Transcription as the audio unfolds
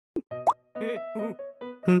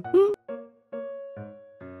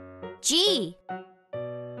G.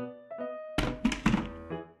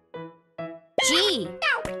 G.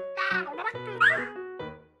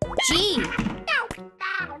 G.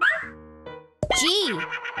 G.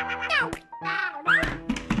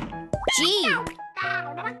 G.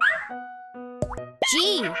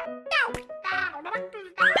 G.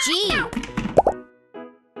 G.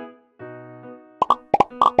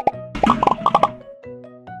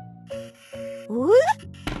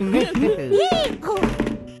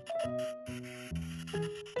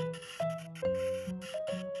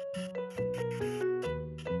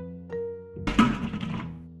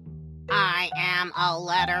 I am a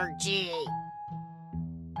letter G.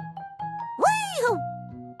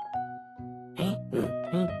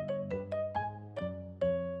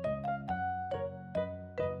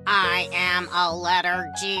 I am a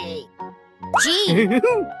letter G. G.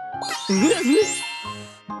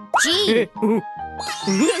 G.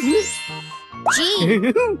 G.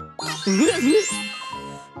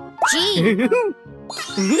 G.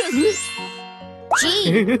 G.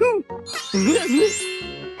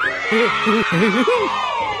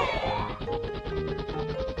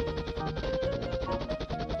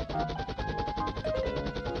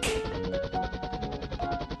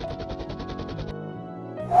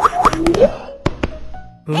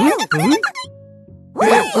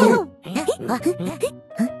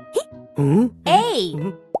 A.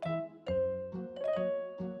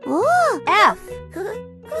 F.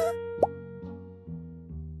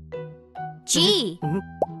 G.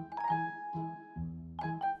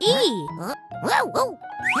 E.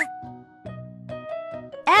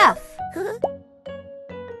 F.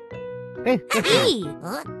 E.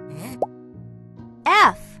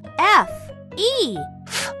 F. F. E.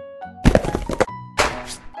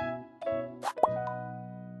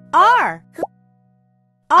 R.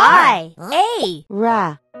 I. A.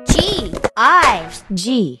 Ra. G. I.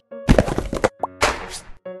 G.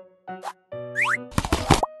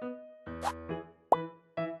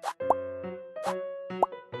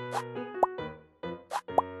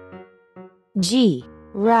 G.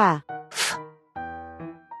 Ra.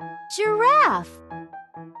 Giraffe.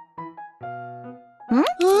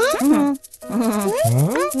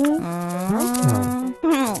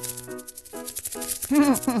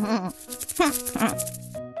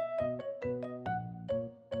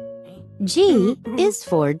 G is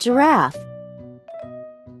for giraffe.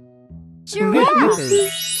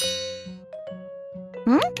 Giraffe.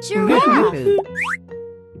 Giraffe.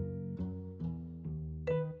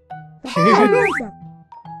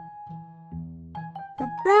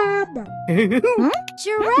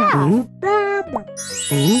 Giraffe.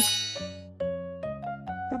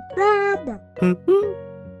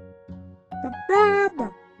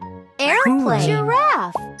 Airplane.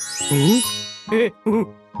 Giraffe.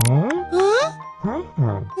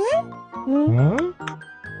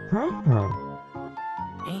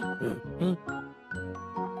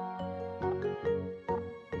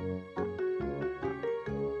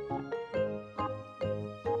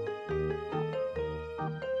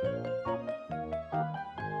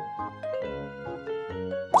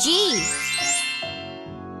 G.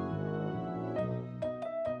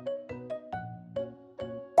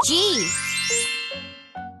 G.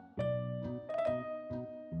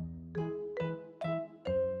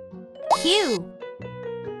 Q.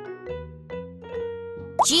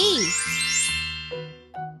 G.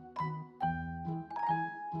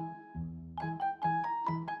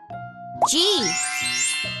 G.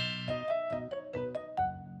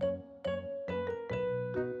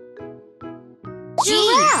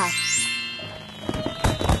 Giraffe.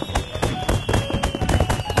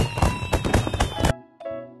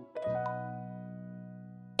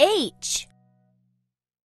 H.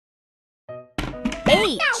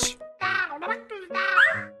 H.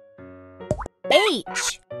 H.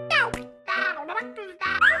 H.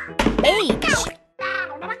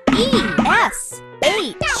 E. S.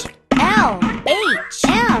 H. L. H.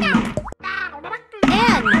 M.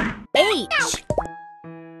 N. H.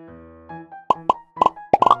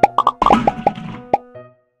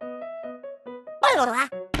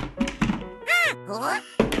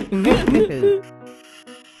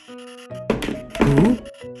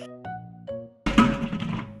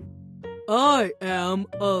 I am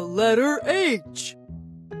a letter H.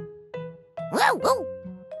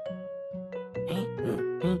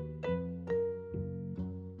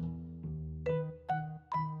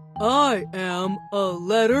 I am a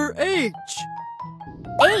letter H.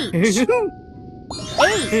 H.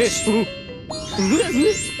 H.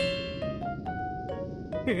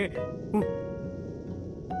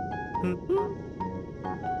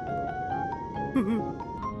 H.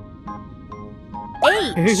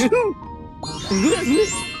 H. H.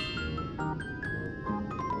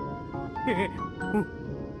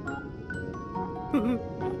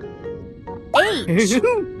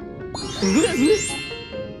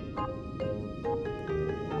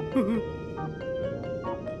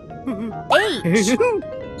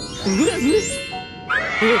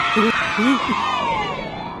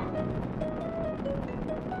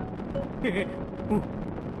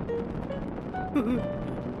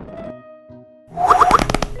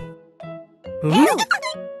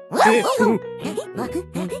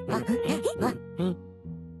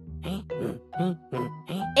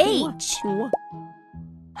 H.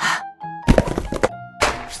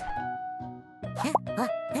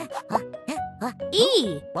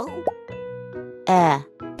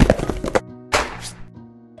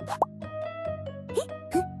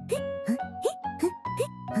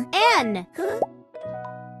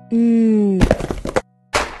 E.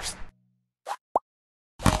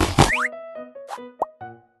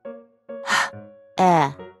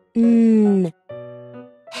 N.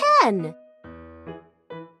 Hen.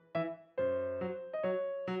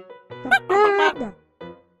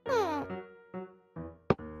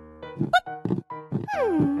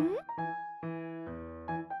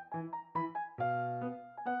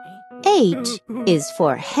 H is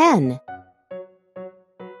for hen.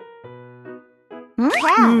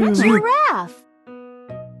 Cat. Giraffe.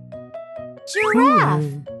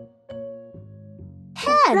 Giraffe.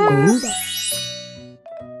 Hen.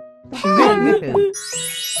 Hen.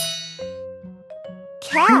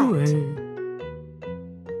 Cat.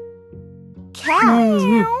 Cat.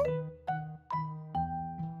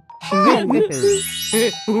 Hen.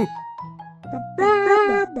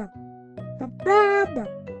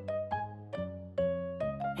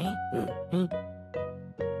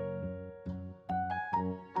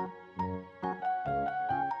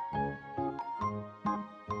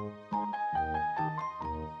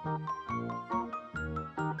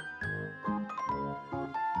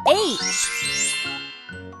 H.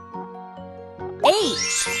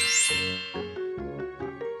 H.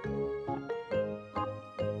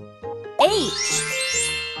 H.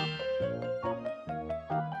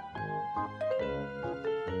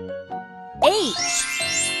 H.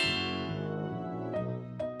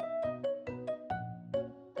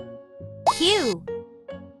 Q.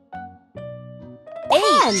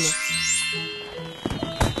 N.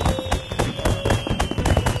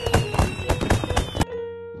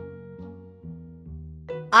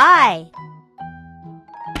 I.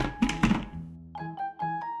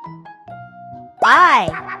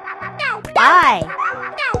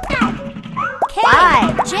 K.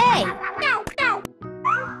 J.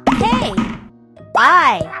 K.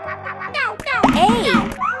 I.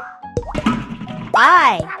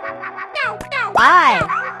 A. I.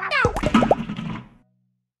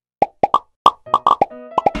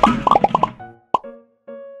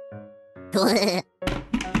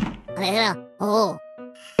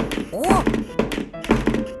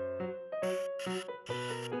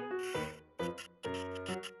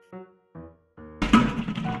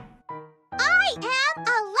 I am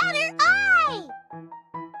a letter I.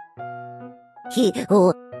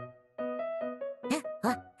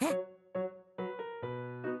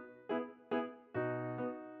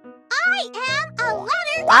 I am a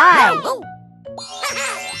letter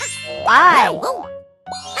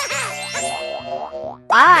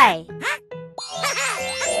I.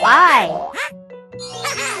 I.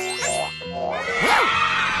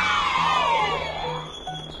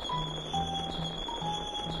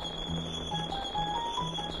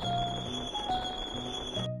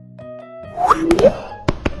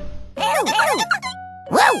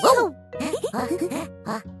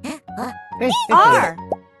 R.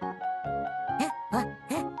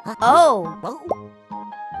 O.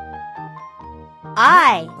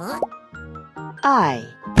 I.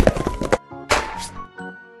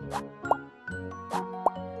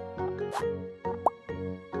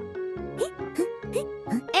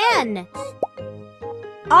 N.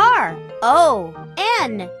 R. O.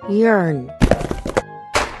 N. Yearn.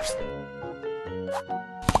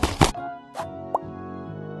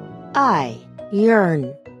 I.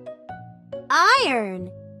 Yearn.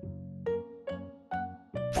 Iron.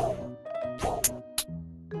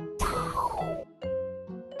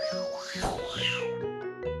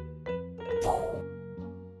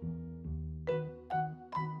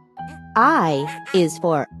 I is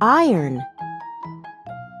for iron.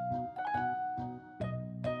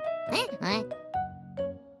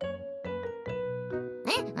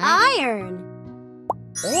 Iron.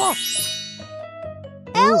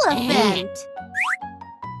 Elephant.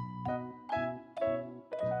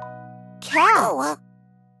 Cat.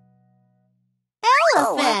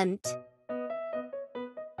 Elephant.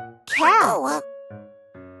 Cat.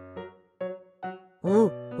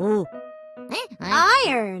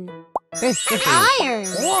 Iron. Iron.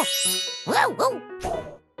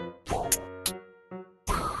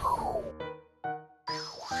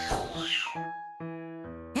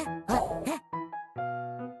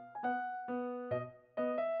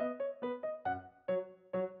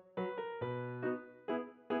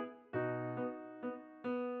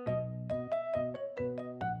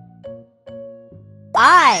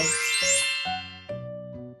 I.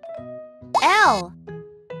 L.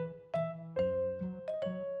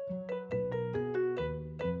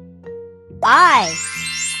 I.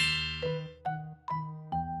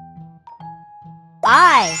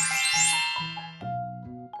 I.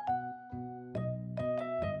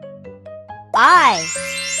 I.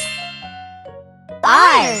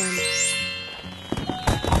 Iron.